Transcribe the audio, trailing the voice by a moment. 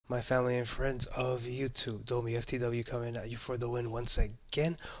my family and friends of YouTube. Domi FTW coming at you for the win once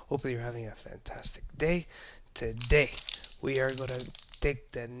again. Hopefully you're having a fantastic day. Today, we are going to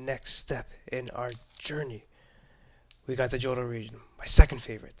take the next step in our journey. We got the Johto region, my second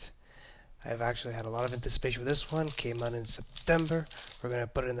favorite. I've actually had a lot of anticipation with this one. Came out in September. We're going to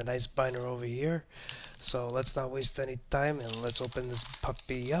put it in the nice binder over here. So let's not waste any time and let's open this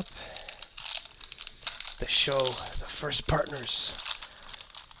puppy up to show the first partners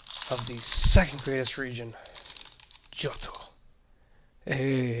of the second greatest region, Johto.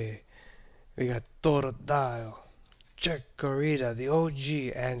 Hey, we got Totodile, Chikorita, the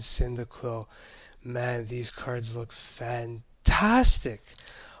OG, and Cyndaquil. Man, these cards look fantastic.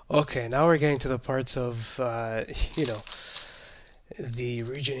 Okay, now we're getting to the parts of, the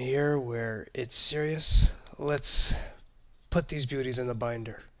region here where it's serious. Let's put these beauties in the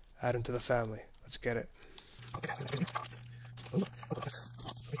binder. Add them to the family. Let's get it.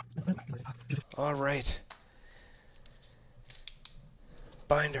 Alright.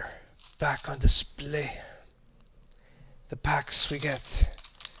 Binder. Back on display. The packs we get.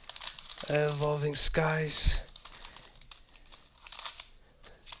 Evolving Skies.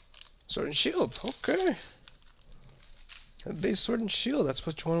 Sword and Shield. Okay. A base Sword and Shield. That's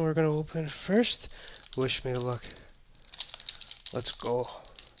which one we're going to open first. Wish me luck. Let's go.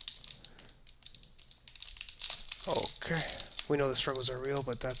 Okay. We know the struggles are real,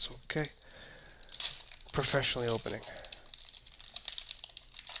 but that's okay. Professionally opening.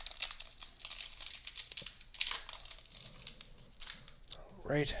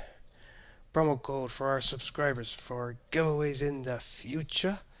 Alright. Promo code for our subscribers for giveaways in the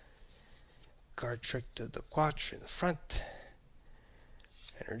future. Card Trick to the Quatch in the front.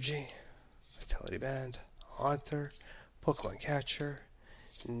 Energy. Vitality Band. Haunter. Pokemon Catcher.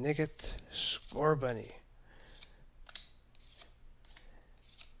 Nigget. Score Bunny.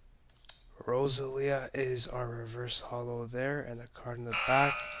 Rosalia is our reverse holo there, and the card in the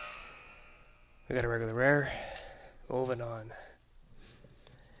back. We got a regular rare. Moving on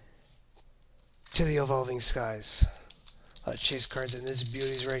to the Evolving Skies. A lot of chase cards in this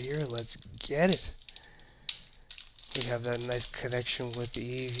beauties right here. Let's get it. We have that nice connection with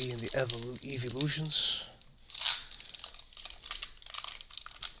the EV and the evolutions.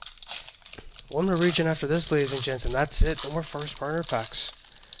 One more region after this, ladies and gents, and that's it. No more first partner packs.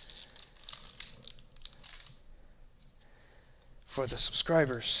 For the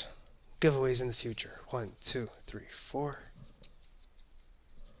subscribers, giveaways in the future. 1, 2, 3, 4.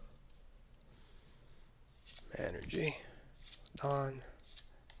 Energy. Dawn.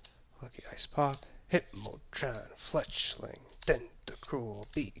 Lucky Ice Pop. Hitmonchan. Fletchling. Tentacruel.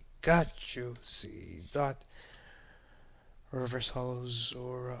 Pikachu. C-Dot. Reverse Hollow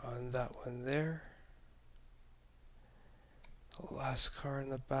Zora on that one there. The last card in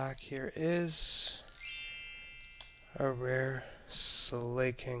the back here is a rare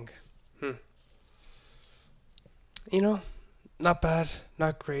Slaking. You know, not bad,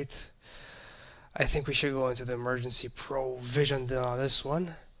 not great. I think we should go into the emergency provision on this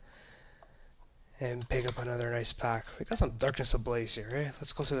one and pick up another nice pack. We got some Darkness Ablaze here, eh?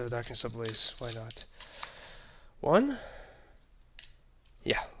 Let's go to the Darkness Ablaze. Why not? One?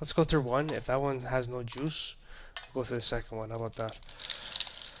 Yeah, let's go through one. If that one has no juice, we'll go to the second one. How about that?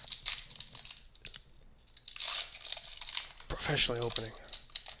 Professionally opening.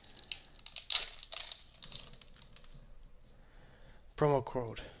 Promo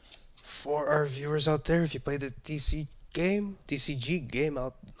code for our viewers out there. If you play the DCG game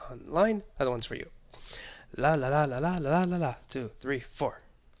out online, that one's for you. La la la la la la la la. 2, 3, 4.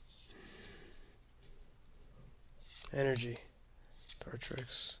 Energy.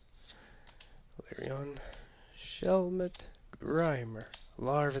 Tortrix. Larion. Shelmet. Grimer.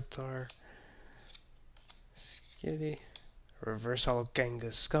 Larvitar. Skitty. Reverse Hollow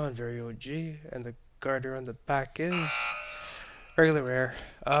Kangaskhan, very OG, and the garter on the back is regular rare.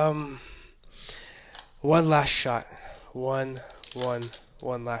 One last shot. One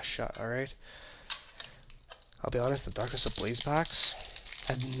last shot, alright? I'll be honest, the Darkness Ablaze packs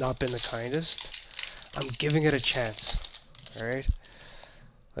have not been the kindest. I'm giving it a chance, alright?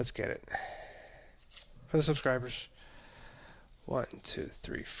 Let's get it. For the subscribers. 1, 2,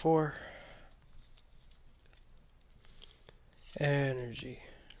 3, 4. Energy,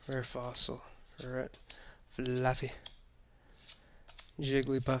 Rare Fossil, Ret, Fluffy,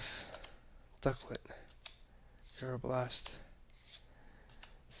 Jigglypuff, Ducklet, Aeroblast,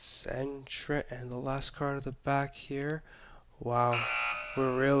 Sentret, and the last card of the back here. Wow,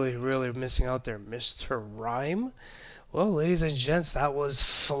 we're really missing out there, Mr. Rhyme. Well, ladies and gents, that was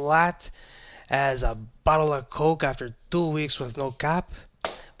flat as a bottle of Coke after 2 weeks with no cap.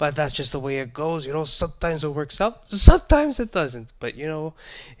 But that's just the way it goes. Sometimes it works out, sometimes it doesn't. But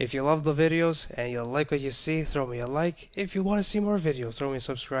if you love the videos and you like what you see, throw me a like. If you want to see more videos, throw me a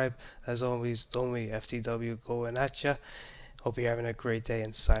subscribe. As always, Domi FTW going at ya. Hope you're having a great day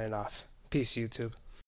and signing off. Peace, YouTube.